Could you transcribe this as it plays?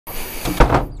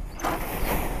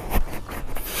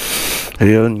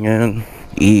Ayun, ngayon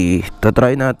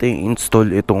itatry natin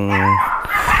install itong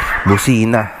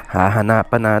busina.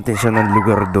 Hahanapan natin siya ng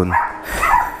lugar dun,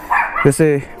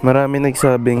 kasi marami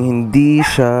nagsabing hindi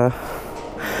siya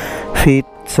fit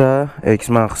sa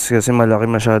Xmax kasi malaki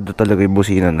masyado talaga yung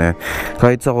busina na.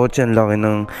 Kahit sa kotse, ang laki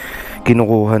ng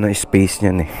kinukuha na space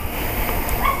niyan eh.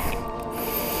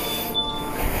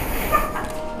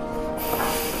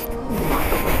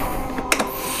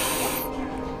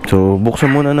 So,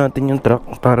 buksan muna natin yung truck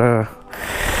para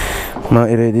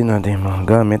ma-ready natin yung mga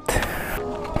gamit.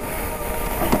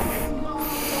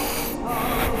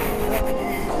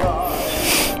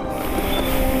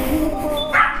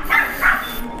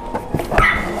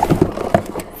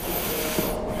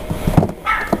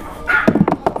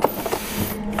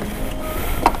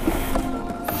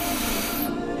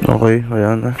 Okay,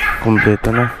 ayan na.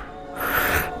 Kompleto na.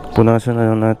 Punasan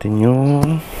na lang natin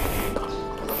yung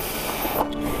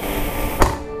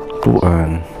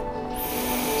tuan.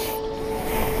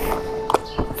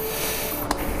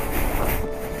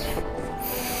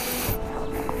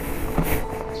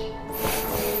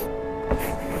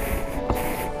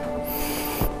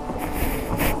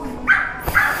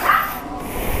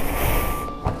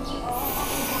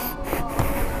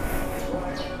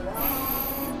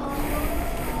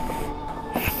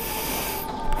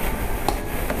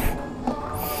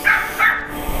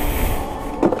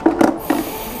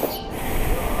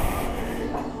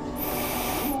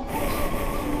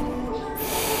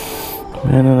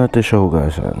 Ayan na natin siya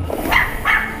hugasan.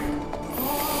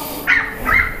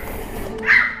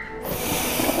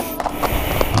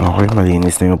 Okay,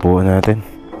 malinis na yung upuan natin.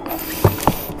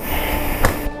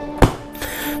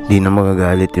 Di na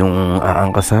magagalit yung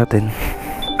aangkas sa atin.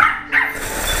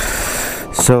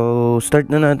 So,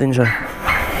 start na natin siya.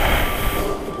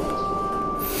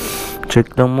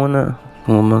 Check lang muna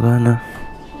kung gumagana.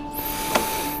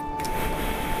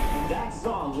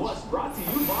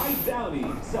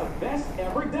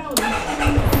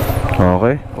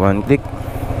 Okay, one click.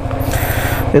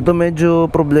 Ito medyo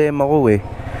problema ko eh.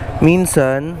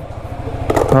 Minsan,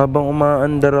 habang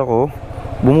umaandar ako,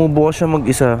 bumubukas siya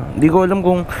mag-isa. Hindi ko alam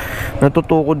kung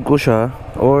natutukod ko siya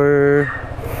or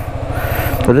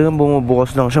talagang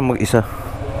bumubukas lang siya mag-isa.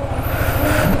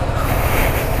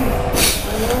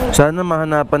 Sana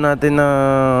mahanapan natin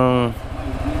ng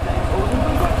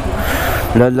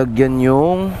lalagyan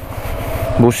yung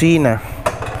busina.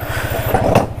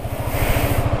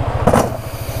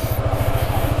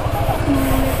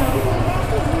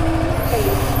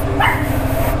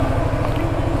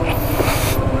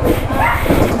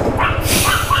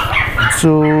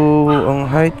 So,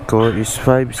 ang height ko is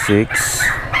 5'6",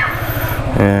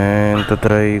 and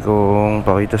tatry kong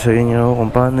pakita sa inyo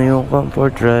kung paano yung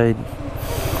comfort ride.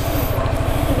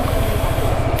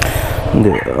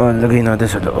 Hindi, lagay natin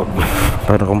sa loob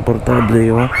para komportable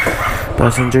yung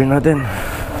passenger natin.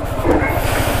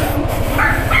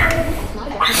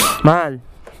 Mahal!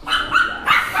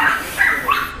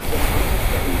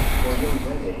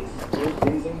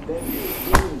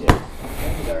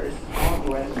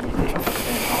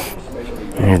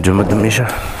 Medyo madumi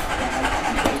siya.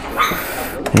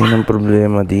 Yun ang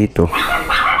problema dito.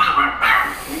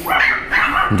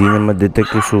 Hindi na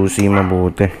ma-detect yung susi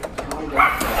mabuti.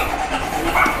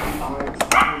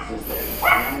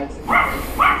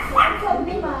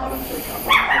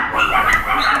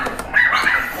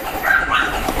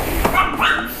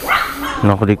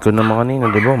 Naklik ko naman kanina,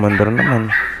 diba? Mandar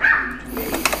naman.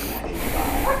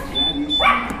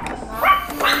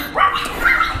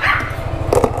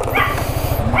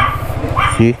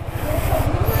 See?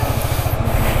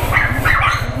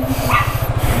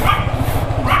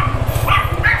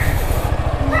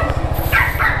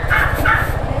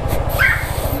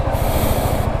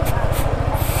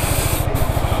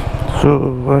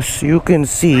 So, as you can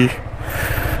see,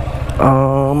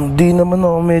 di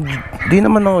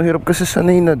naman ako hirap kasi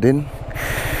sanay na din.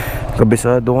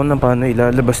 Kabisado ko na paano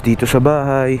ilalabas dito sa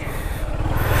bahay.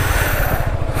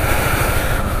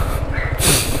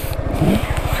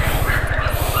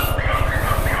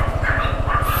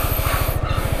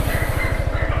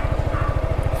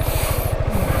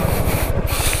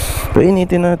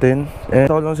 Painitin natin.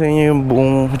 Ito lang sa inyo yung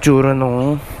buong itsura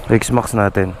ng Xmax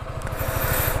natin.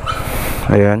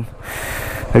 Ayan.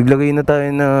 Naglagay na tayo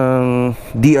ng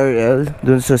DRL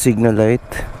dun sa signal light.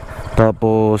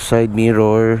 Tapos side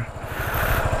mirror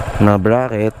na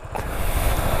bracket.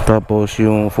 Tapos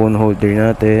yung phone holder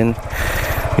natin.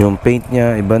 Yung paint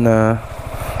niya iba na.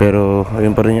 Pero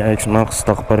ayun pa rin yung Xmax.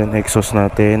 Stock pa rin exhaust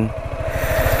natin.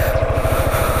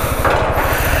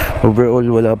 Overall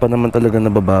wala pa naman talaga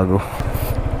nababago.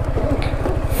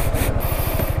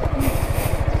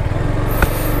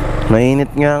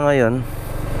 Mainit nga ngayon.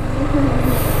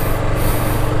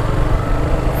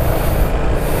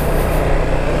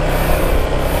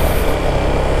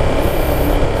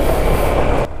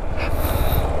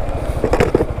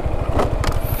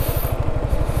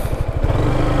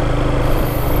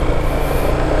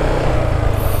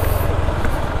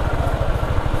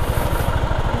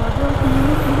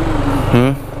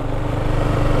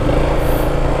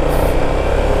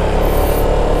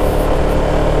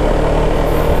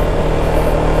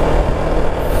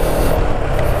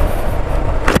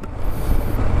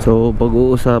 So,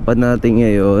 pag-uusapan natin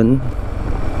ngayon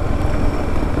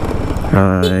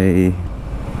ay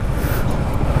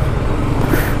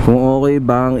kung okay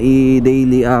bang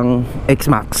i-daily ang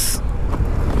Xmax.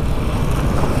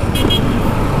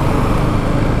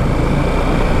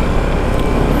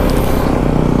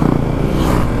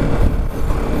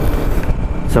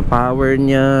 Sa power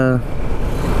niya,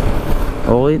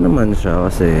 okay naman siya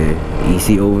kasi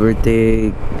easy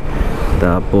overtake.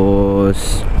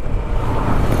 Tapos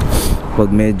pag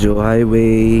medyo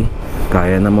highway,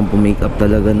 kaya naman pu-make up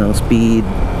talaga ng speed.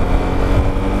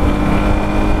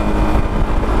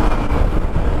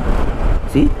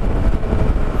 See?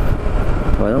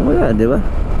 Walang wala, di ba?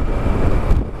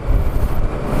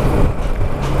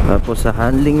 Tapos sa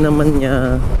handling naman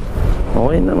niya,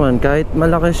 okay naman, kahit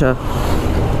malaki siya.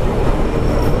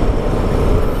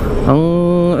 Ang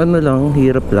ano lang,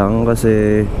 hirap lang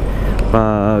kasi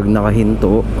pag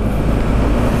nakahinto,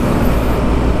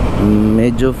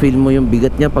 medyo feel mo yung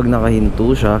bigat niya pag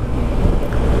nakahinto siya.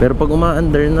 Pero pag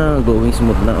uma-under na, going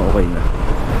smooth na, okay na.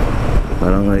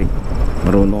 Parang like,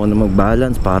 marunong ko na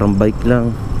mag-balance, parang bike lang.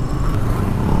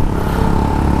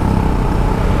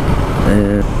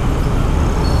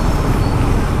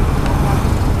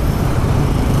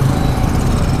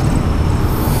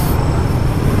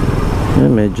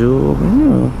 Medyo okay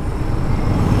na.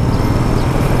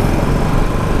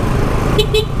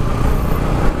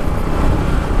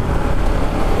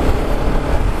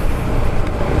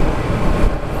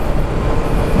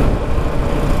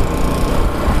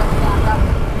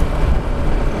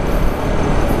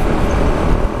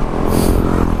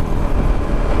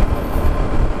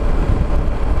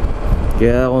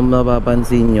 Kaya kung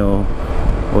mapapansin nyo,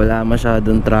 wala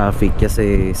masyadong traffic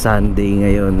kasi Sunday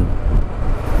ngayon.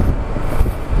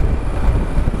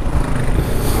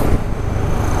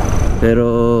 Pero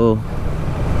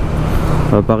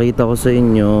papakita ko sa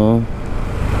inyo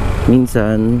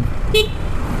minsan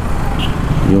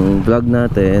yung vlog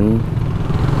natin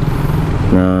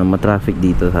na matraffic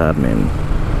dito sa amin.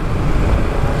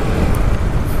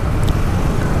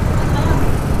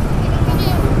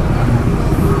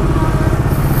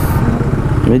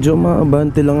 Medyo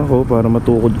maabante lang ako para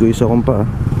matukod ko isa kong paa.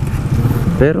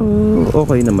 Pero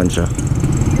okay naman siya.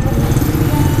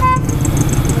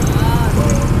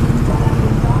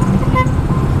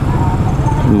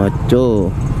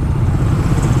 Macho.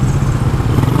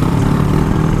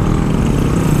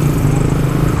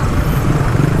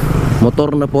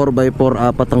 Motor na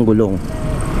 4x4, 4 ang gulong.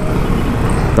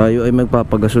 Tayo ay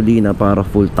magpapagasolina para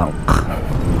full tank.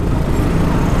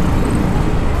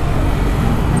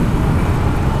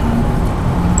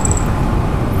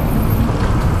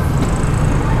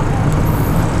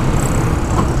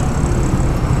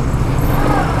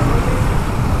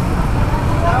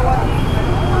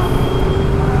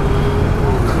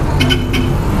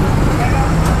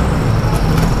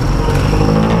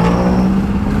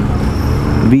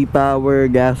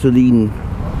 V-Power gasoline.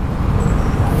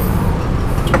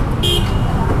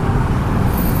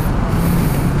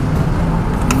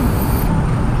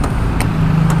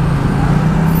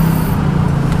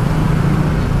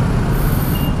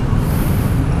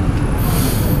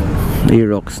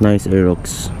 Aerox, nice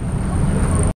Aerox.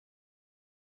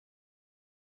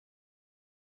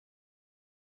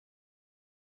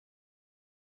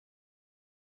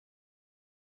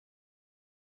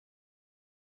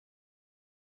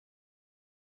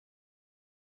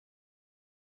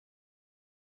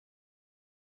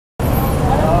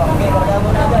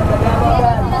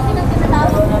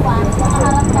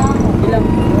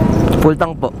 Full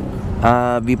tank po.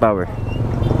 V-Power.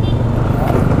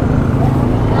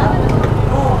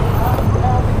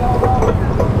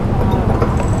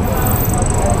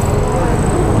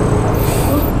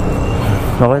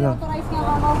 Okay lang.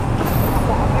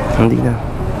 Hindi na.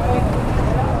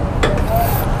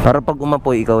 Para pag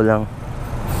umapoy, ikaw lang.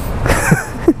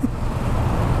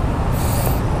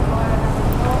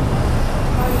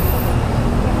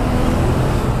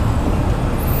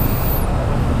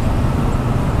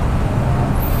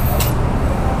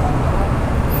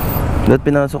 Dapat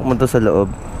pinasok mo to sa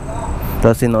loob,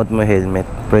 tapos sinuot mo helmet.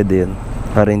 Pwede yun.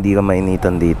 para hindi ka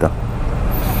mainitan dito.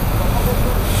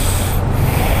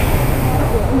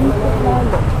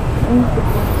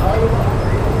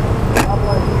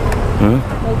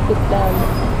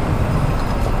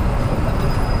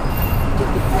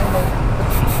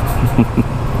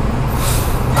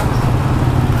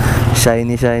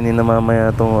 Shiny na mamaya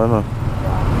itong ano.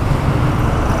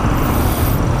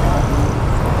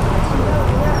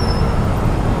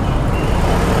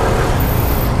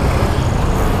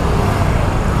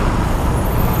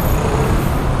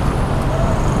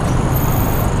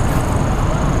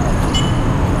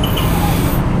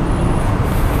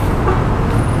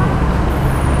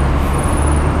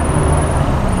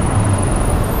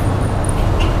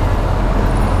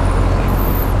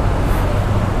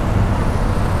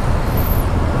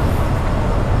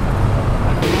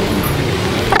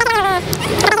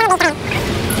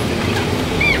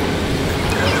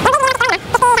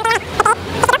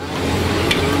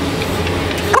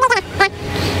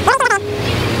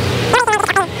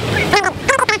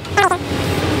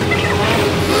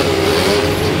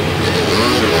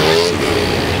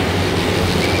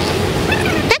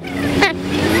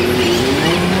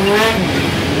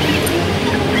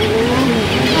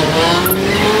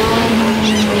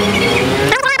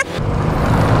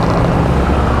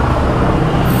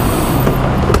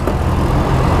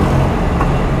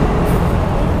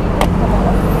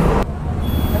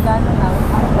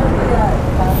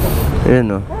 Ayan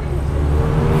o,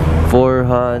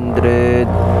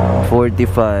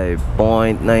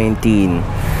 445.19,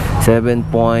 7.8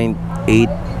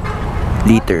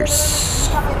 liters.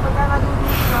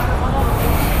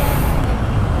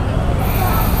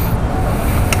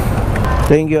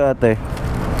 Thank you, ate.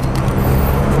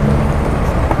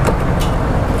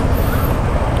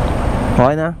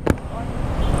 Okay na?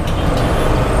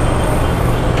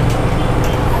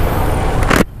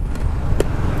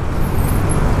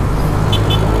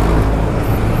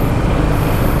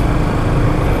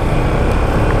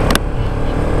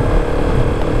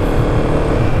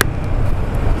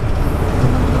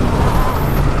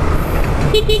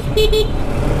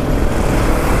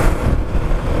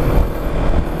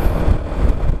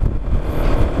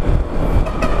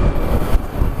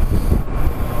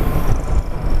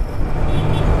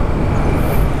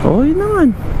 Okay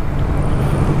naman.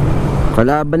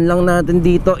 Kalaban lang natin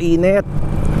dito, init.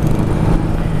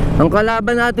 Ang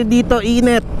kalaban natin dito,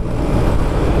 init.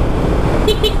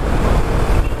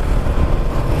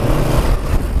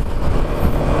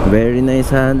 Very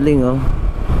nice handling, oh.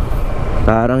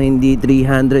 Parang hindi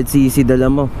 300cc dala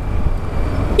mo.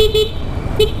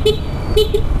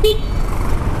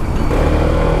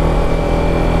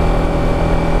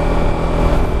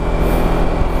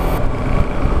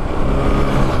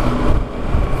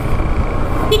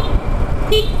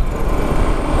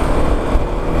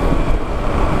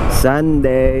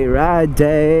 Sunday ride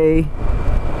day.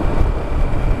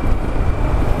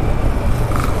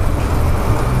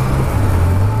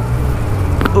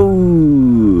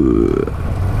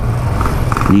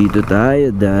 Dito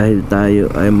tayo dahil tayo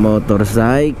ay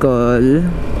motorcycle.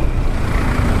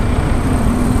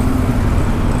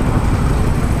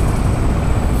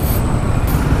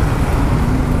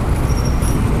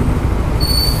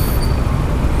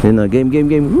 Yun na, game.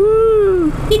 Woo!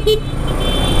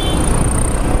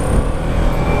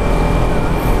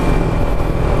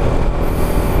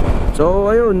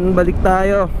 So ayun, balik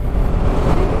tayo.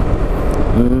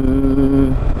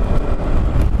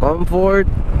 Comfort,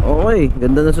 okay,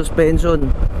 ganda na suspension.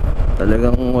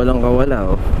 Talagang walang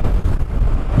kawala, oh.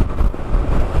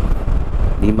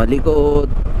 Di malikot.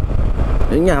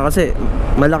 Yun nga, kasi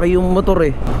malaki yung motor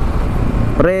eh.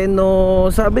 Preno,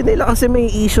 sabi nila kasi may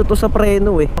issue to sa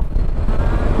preno eh.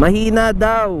 Mahina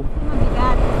daw.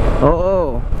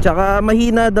 Oo, tsaka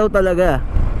mahina daw talaga.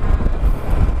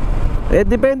 Eh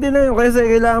depende na yun, kasi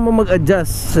kailangan mo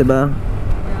mag-adjust, diba?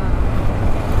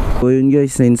 So yun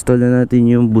guys, na-install na natin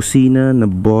yung busina na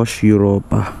Bosch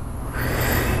Europa.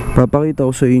 Papakita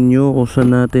ko sa inyo kung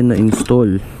saan natin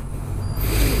na-install.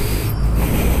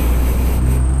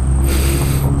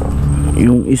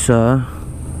 Yung isa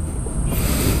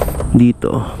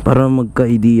dito, para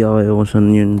magka-idea kayo kung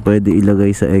saan yun pwede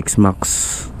ilagay sa Xmax.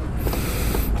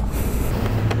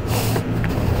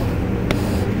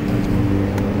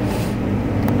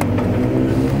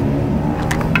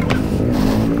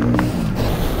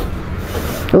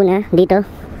 Una, dito,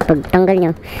 pag tanggal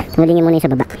nyo, tanggalin nyo muna yung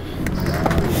sa baba.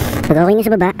 Pag okay nyo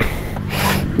sa baba,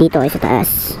 dito ay sa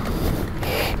taas.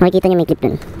 Makikita nyo may clip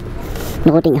dun.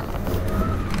 Nukutin nyo.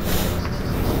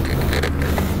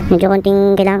 Medyo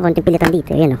kailangan konting pilitan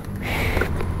dito. Ayan o.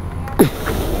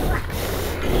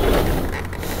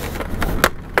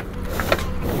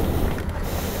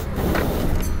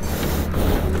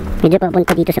 Medyo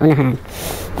papunta dito sa unahan.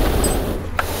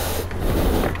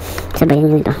 Sabayan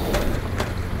nyo ito.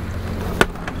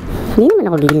 Hindi naman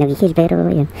ako gigil na gigil, pero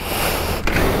yun.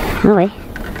 Okay.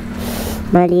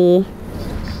 Bali,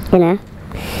 yun na.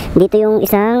 Dito yung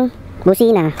isang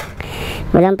busina.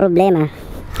 Walang problema.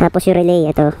 Tapos yung relay,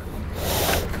 ito.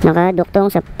 Nakaduktong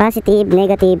sa positive,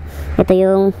 negative. Ito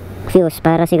yung fuse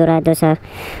para sigurado sa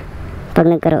pag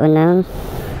nagkaroon ng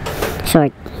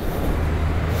short.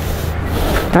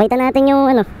 Pakita natin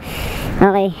yung ano.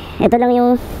 Okay, ito lang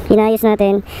yung inayos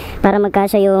natin para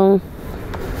magkasya yung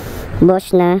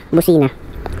Bosch na busina.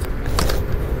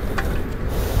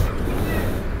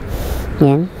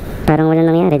 Yan, parang walang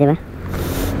nangyari, diba?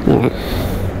 Yan,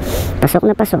 pasok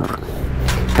na pasok.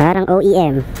 Parang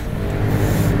OEM.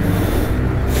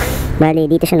 Bali,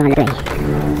 dito siya nakalagay.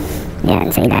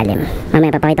 Yan, sa ilalim.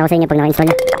 Mamaya papakita ko sa inyo pag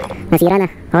naka-install na. Nasira na,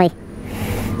 okay.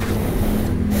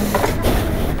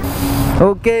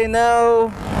 Okay,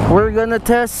 now we're gonna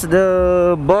test the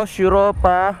Bosch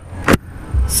Europa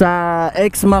sa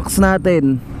Xmax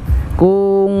natin.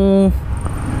 Kung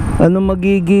ano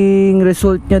magiging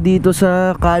result niya dito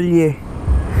sa kalye.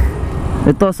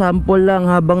 Ito, sample lang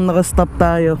habang naka-stop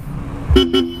tayo.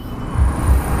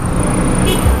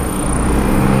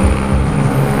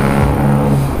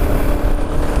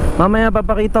 Mamaya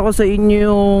papakita ko sa inyo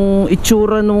yung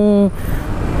itsura nung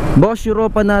Bosch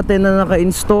Europa natin na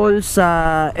naka-install sa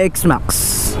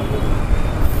Xmax.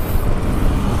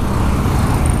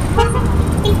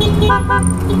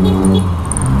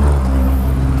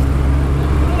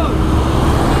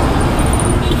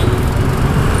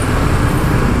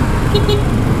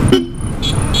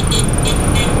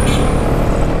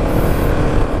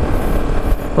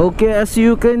 Okay, as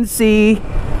you can see,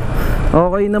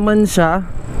 okay naman siya.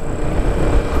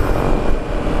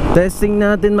 Testing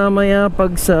natin mamaya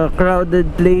pag sa crowded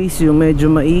place, yung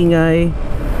medyo maingay,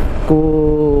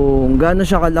 kung gaano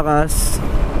siya kalakas.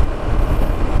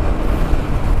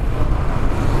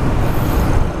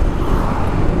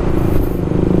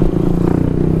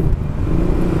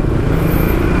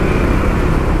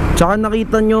 Tsaka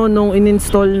nakita nyo nung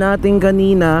in-install natin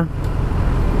kanina,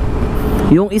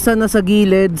 yung isa na sa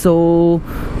gilid, so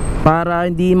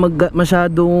para hindi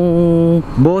masyadong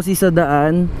bossy sa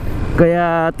daan,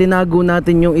 kaya tinago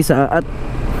natin yung isa. At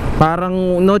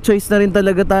parang no choice na rin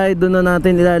talaga tayo, doon na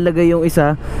natin ilalagay yung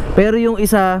isa. Pero yung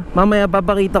isa, mamaya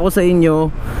papakita ko sa inyo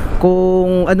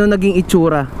kung ano naging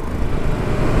itsura.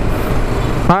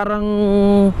 Parang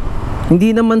hindi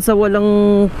naman sa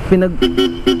walang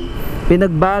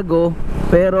pinagbago,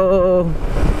 pero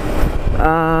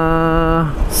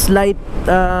slight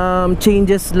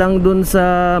changes lang dun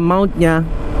sa mount nya.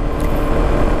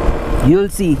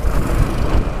 You'll see.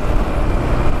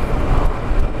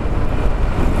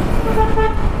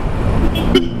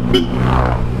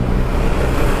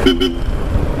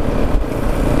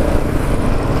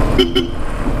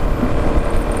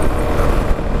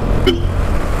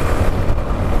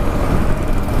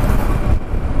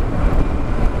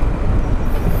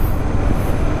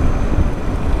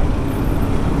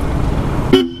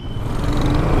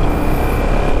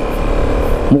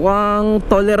 Mukhang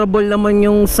tolerable naman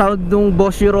yung sound ng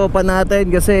Bosch Europa natin,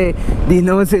 kasi di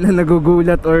naman sila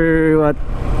nagugulat or what.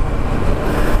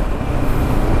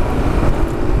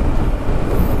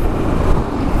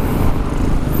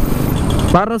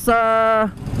 Para sa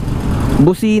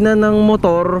busina ng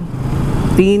motor,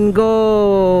 tingin ko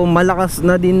malakas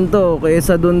na din to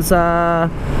kaysa dun sa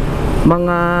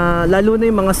mga, lalo na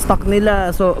yung mga stock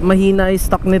nila. So mahina yung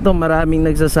stock nito, maraming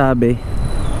nagsasabi.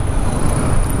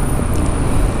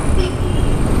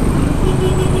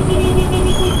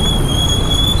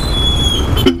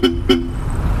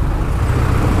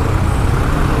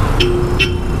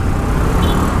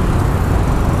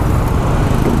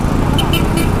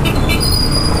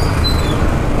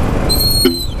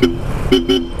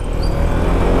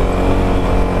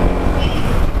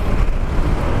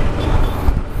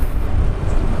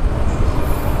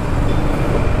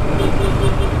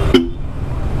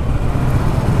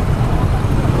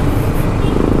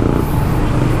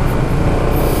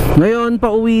 Ngayon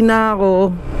pauwi na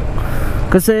ako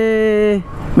kasi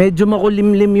medyo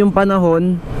makulimlim yung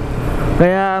panahon,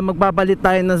 kaya magpapalit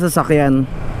tayo ng sasakyan.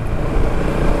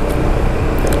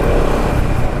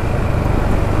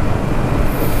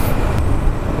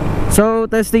 So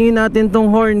testingin natin tong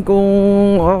horn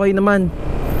kung okay naman.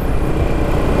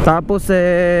 Tapos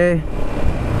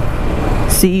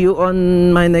see you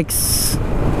on my next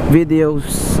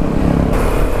videos.